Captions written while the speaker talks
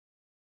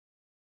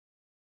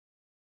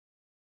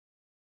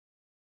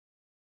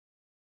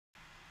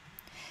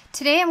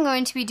Today I'm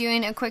going to be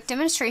doing a quick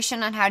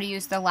demonstration on how to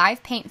use the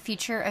live paint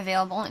feature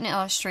available in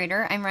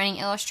Illustrator. I'm running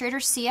Illustrator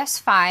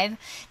CS5.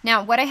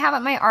 Now what I have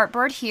on my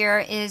artboard here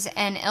is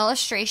an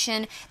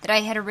illustration that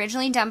I had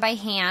originally done by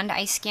hand.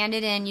 I scanned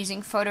it in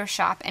using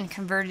Photoshop and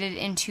converted it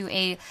into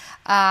a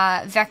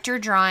vector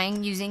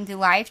drawing using the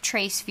live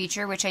trace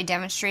feature, which I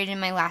demonstrated in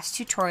my last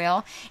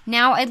tutorial.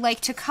 Now I'd like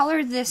to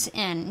color this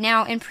in.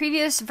 Now in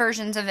previous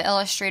versions of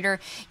Illustrator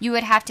you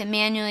would have to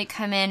manually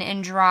come in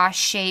and draw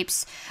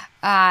shapes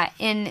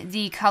in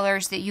the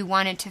colors that you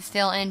wanted to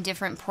fill in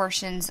different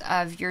portions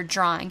of your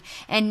drawing.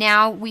 And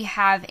now we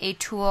have a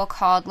tool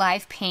called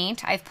Live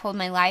Paint. I've pulled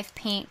my Live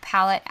Paint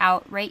palette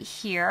out right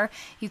here.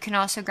 You can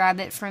also grab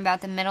it from about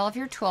the middle of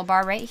your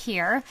toolbar right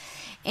here.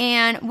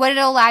 And what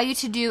it'll allow you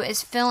to do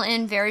is fill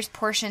in various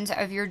portions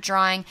of your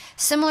drawing,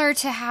 similar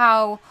to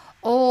how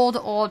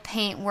old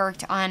paint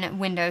worked on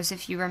Windows,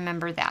 if you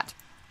remember that.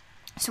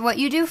 So what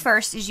you do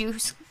first is you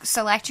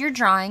select your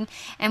drawing,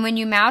 and when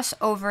you mouse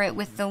over it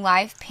with the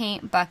live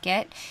paint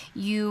bucket,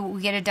 you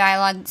get a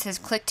dialog that says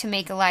click to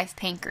make a live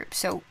paint group.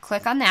 So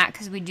click on that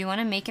because we do want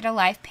to make it a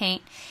live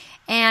paint.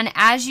 And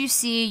as you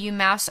see, you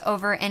mouse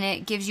over and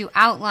it gives you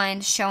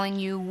outlines showing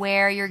you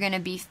where you're going to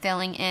be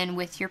filling in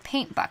with your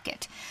paint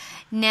bucket.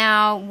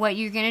 Now what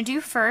you're going to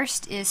do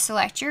first is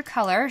select your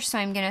color. So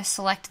I'm going to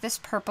select this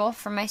purple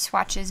from my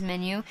Swatches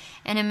menu,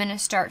 and I'm going to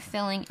start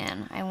filling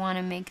in. I want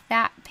to make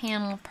that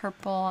panel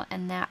purple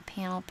and that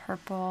panel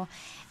purple,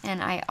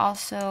 and I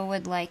also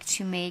would like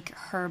to make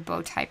her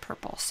bow tie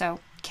purple.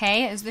 So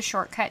K is the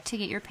shortcut to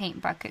get your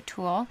paint bucket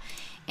tool,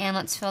 and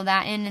let's fill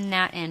that in and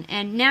that in.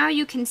 And now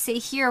you can see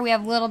here we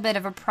have a little bit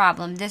of a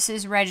problem. This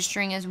is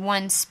registering as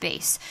one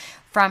space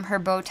from her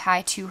bow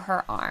tie to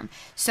her arm.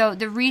 So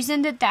the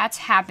reason that that's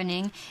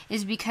happening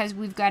is because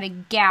we've got a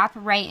gap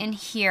right in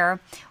here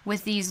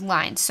with these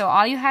lines. So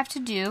all you have to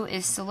do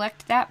is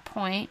select that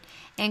point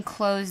and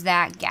close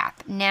that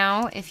gap.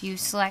 Now if you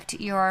select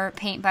your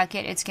paint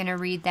bucket, it's going to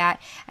read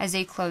that as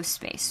a closed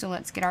space. So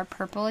let's get our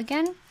purple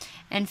again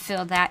and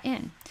fill that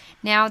in.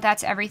 Now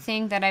that's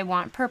everything that I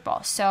want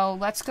purple. So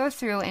let's go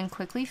through and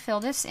quickly fill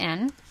this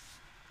in.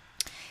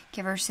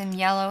 Give her some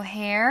yellow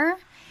hair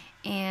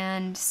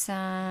and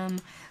some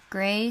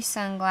gray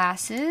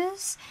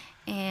sunglasses,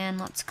 and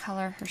let's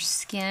color her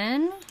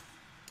skin.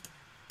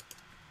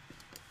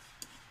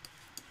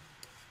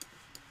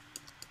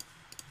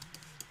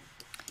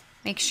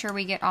 Make sure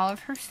we get all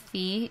of her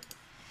feet.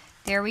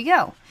 There we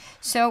go.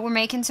 So we're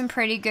making some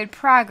pretty good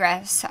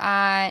progress.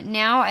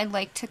 Now I'd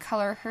like to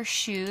color her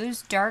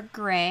shoes dark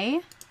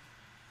gray.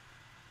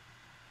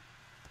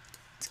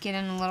 Let's get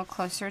in a little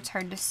closer, it's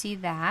hard to see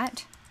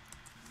that.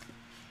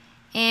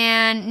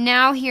 And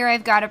now here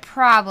I've got a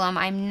problem.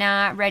 I'm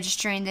not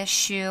registering this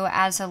shoe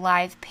as a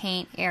live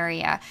paint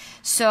area.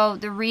 So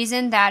the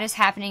reason that is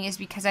happening is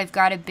because I've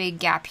got a big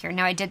gap here.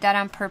 Now I did that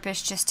on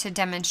purpose just to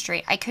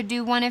demonstrate. I could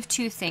do one of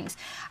two things.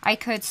 I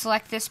could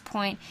select this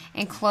point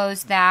and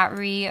close that,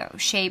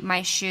 reshape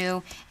my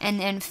shoe, and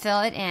then fill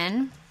it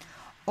in.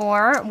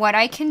 Or what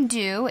I can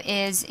do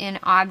is in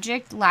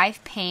Object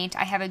Live Paint,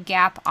 I have a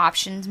Gap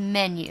Options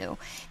menu.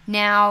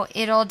 Now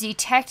it'll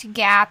detect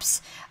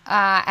gaps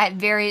at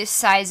various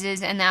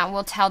sizes, and that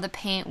will tell the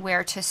paint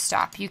where to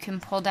stop. You can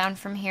pull down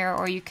from here,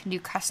 or you can do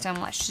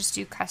custom. Let's just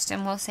do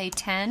custom. We'll say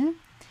 10.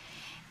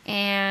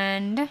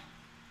 And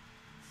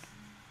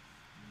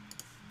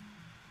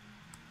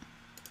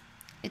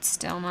it's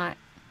still not,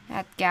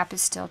 that gap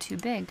is still too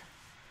big.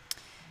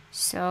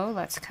 So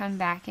let's come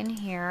back in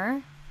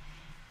here.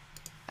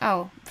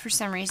 Oh, for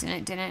some reason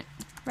it didn't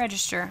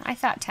register. I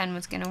thought 10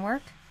 was going to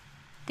work.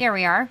 There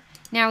we are.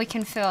 Now we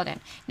can fill it in.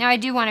 Now I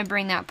do want to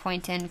bring that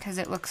point in because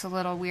it looks a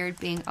little weird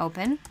being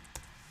open.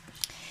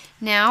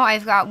 Now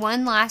I've got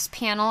one last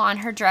panel on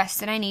her dress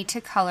that I need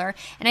to color,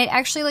 and I'd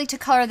actually like to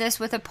color this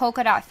with a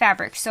polka dot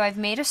fabric. So I've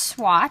made a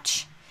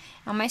swatch.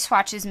 On my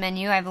Swatches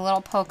menu I have a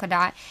little polka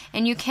dot,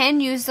 and you can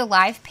use the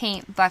live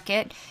paint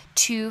bucket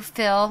to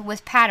fill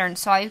with patterns.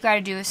 So all you've got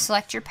to do is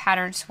select your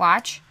pattern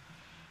swatch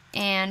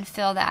and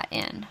fill that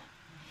in.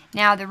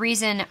 Now the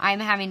reason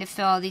I'm having to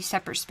fill these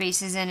separate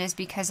spaces in is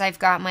because I've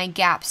got my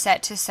gap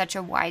set to such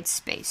a wide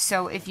space.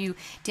 So if you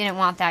didn't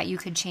want that, you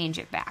could change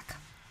it back.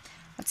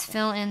 Let's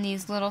fill in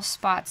these little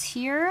spots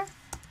here.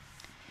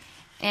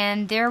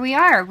 And there we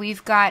are.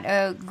 We've got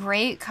a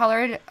great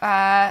colored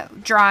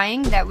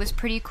drawing that was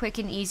pretty quick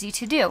and easy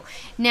to do.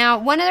 Now,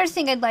 one other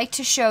thing I'd like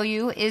to show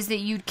you is that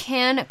you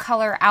can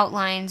color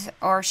outlines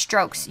or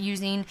strokes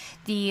using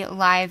the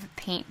Live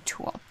Paint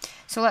tool.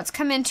 So let's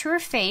come into her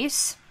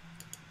face.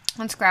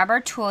 Let's grab our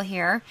tool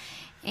here,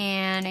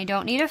 and I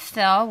don't need a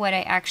fill. What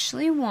I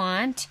actually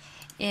want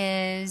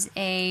is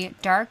a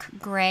dark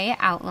gray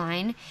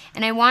outline,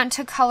 and I want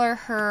to color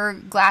her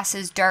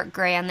glasses dark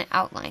gray on the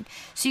outline.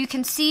 So you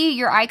can see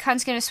your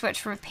icon's going to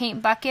switch from a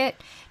paint bucket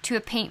to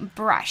a paint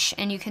brush,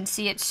 and you can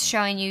see it's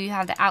showing you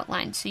have the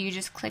outline. So you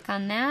just click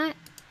on that,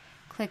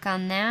 click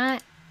on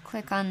that,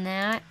 click on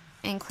that,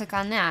 and click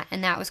on that,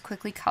 and that was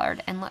quickly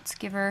colored. And let's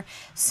give her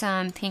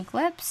some pink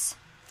lips.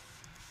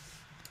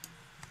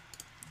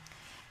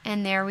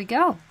 And there we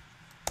go.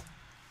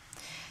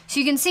 So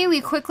you can see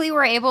we quickly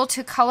were able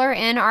to color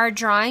in our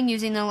drawing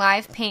using the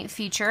live paint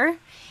feature,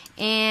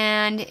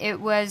 and it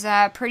was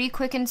pretty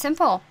quick and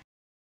simple.